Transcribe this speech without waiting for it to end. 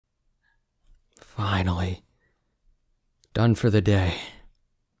Finally. Done for the day.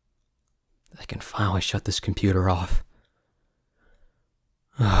 I can finally shut this computer off.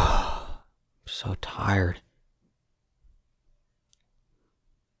 I'm so tired.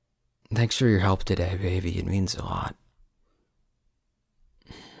 Thanks for your help today, baby. It means a lot.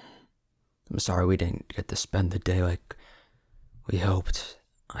 I'm sorry we didn't get to spend the day like we hoped.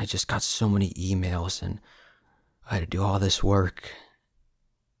 I just got so many emails and I had to do all this work.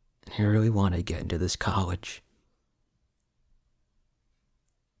 And I really want to get into this college.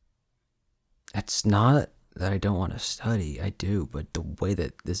 It's not that I don't want to study, I do, but the way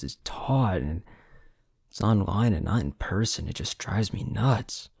that this is taught and it's online and not in person, it just drives me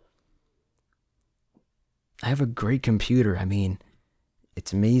nuts. I have a great computer, I mean,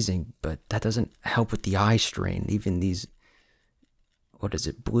 it's amazing, but that doesn't help with the eye strain. Even these, what is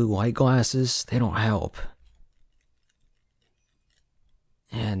it, blue light glasses, they don't help.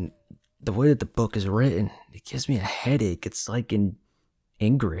 And the way that the book is written, it gives me a headache. It's like in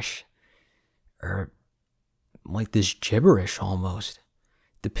English. Or like this gibberish almost.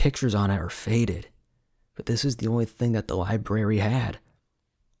 The pictures on it are faded. But this is the only thing that the library had.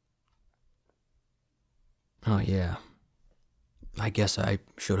 Oh yeah. I guess I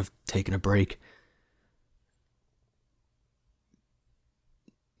should have taken a break.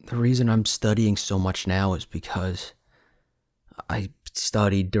 The reason I'm studying so much now is because I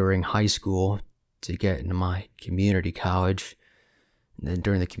studied during high school to get into my community college. And then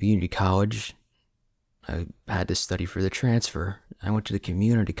during the community college, I had to study for the transfer. I went to the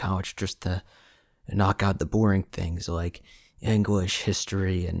community college just to knock out the boring things like English,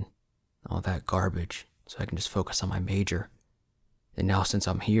 history, and all that garbage, so I can just focus on my major. And now since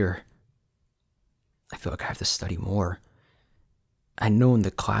I'm here, I feel like I have to study more. I know in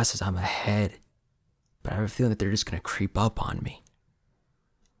the classes I'm ahead, but I have a feeling that they're just going to creep up on me.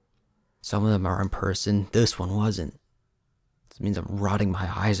 Some of them are in person, this one wasn't. This means I'm rotting my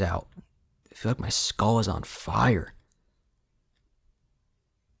eyes out. I feel like my skull is on fire.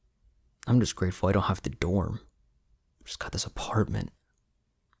 I'm just grateful I don't have to dorm. I just got this apartment.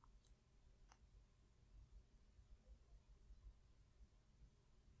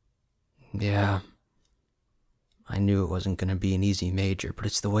 Yeah, I knew it wasn't going to be an easy major, but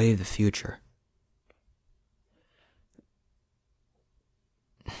it's the way of the future.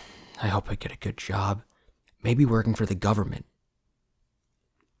 I hope I get a good job. Maybe working for the government.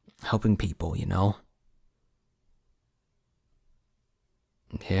 Helping people, you know?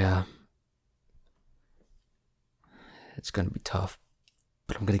 Yeah. It's gonna be tough,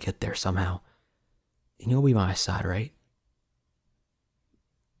 but I'm gonna get there somehow. And you'll be by my side, right?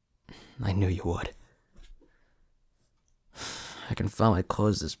 I knew you would. I can finally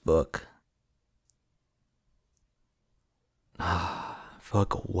close this book. I feel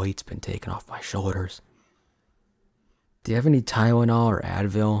like a weight's been taken off my shoulders. Do you have any Tylenol or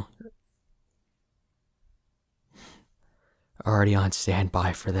Advil? Already on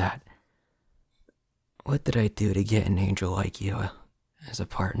standby for that. What did I do to get an angel like you as a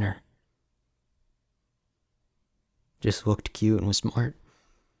partner? Just looked cute and was smart.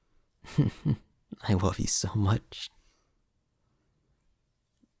 I love you so much.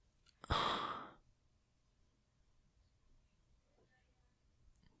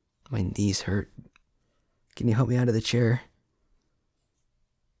 My knees hurt. Can you help me out of the chair?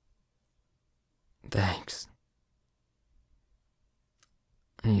 Thanks.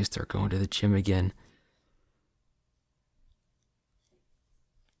 I need to start going to the gym again.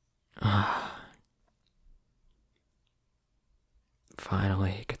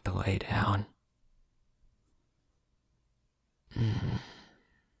 Finally, get to lay down.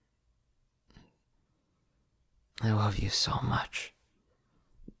 I love you so much.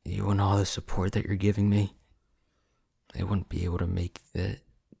 You and all the support that you're giving me. I wouldn't be able to make it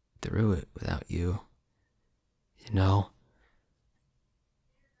through it without you. You know?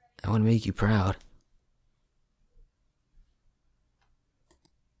 I want to make you proud.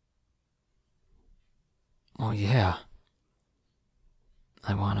 Oh yeah.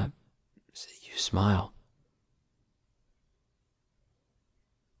 I want to see you smile.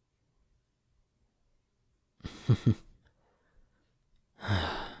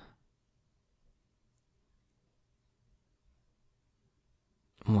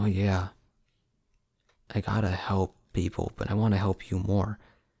 Well, yeah. I gotta help people, but I want to help you more.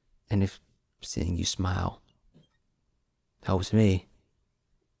 And if seeing you smile helps me,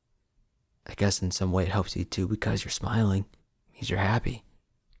 I guess in some way it helps you too because you're smiling. It means you're happy.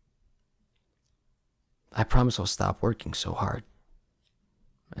 I promise I'll stop working so hard.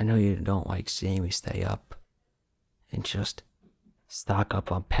 I know you don't like seeing me stay up and just stock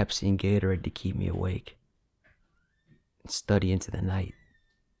up on Pepsi and Gatorade to keep me awake, and study into the night.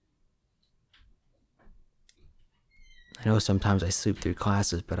 I know sometimes I sleep through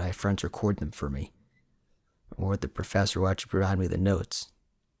classes, but I have friends record them for me, or the professor will actually provide me the notes.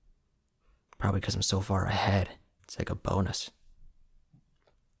 Probably because I'm so far ahead. It's like a bonus.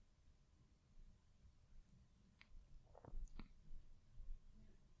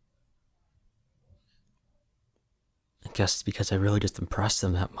 I guess it's because I really just impress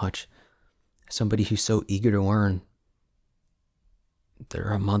them that much. Somebody who's so eager to learn.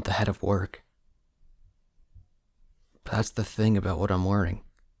 They're a month ahead of work. But that's the thing about what I'm learning.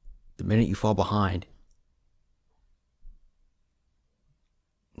 The minute you fall behind,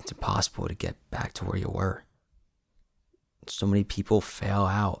 it's impossible to get back to where you were. So many people fail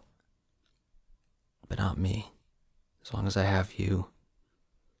out, but not me. As long as I have you,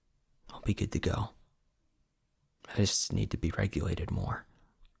 I'll be good to go. I just need to be regulated more.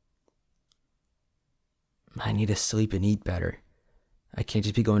 I need to sleep and eat better. I can't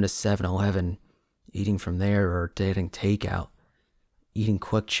just be going to 7-Eleven, eating from there, or getting takeout, eating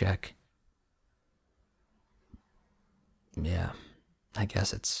Quick Check. Yeah, I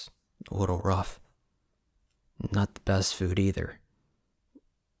guess it's a little rough. Not the best food either.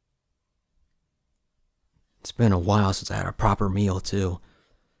 It's been a while since I had a proper meal too.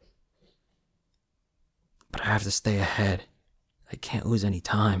 But I have to stay ahead. I can't lose any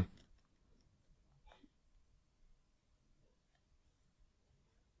time.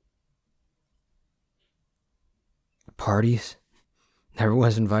 Parties? Never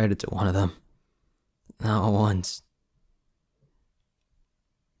was invited to one of them. Not once.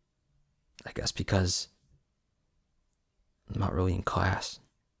 I guess because I'm not really in class.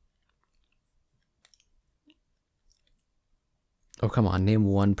 Oh, come on, name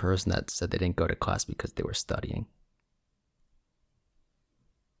one person that said they didn't go to class because they were studying.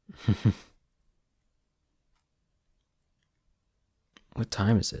 What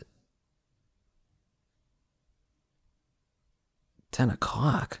time is it? 10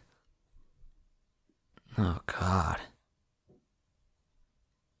 o'clock? Oh, God.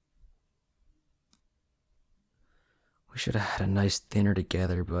 We should have had a nice dinner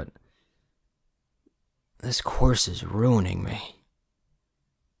together, but this course is ruining me.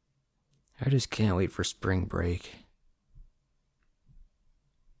 I just can't wait for spring break.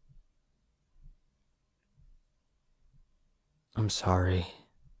 I'm sorry.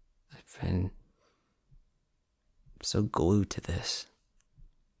 I've been so glued to this.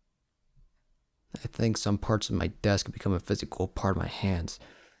 I think some parts of my desk have become a physical part of my hands.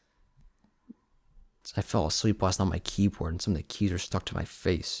 I fell asleep last night on my keyboard and some of the keys are stuck to my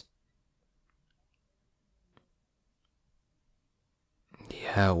face.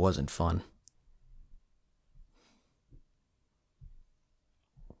 Yeah, it wasn't fun.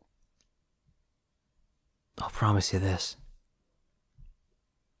 I'll promise you this.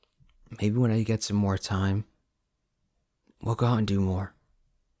 Maybe when I get some more time, we'll go out and do more.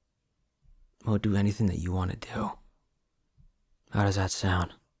 We'll do anything that you want to do. How does that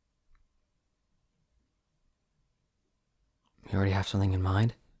sound? You already have something in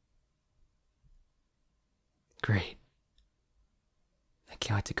mind? Great. I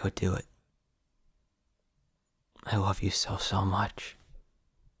can't wait to go do it. I love you so, so much.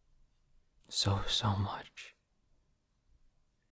 So, so much.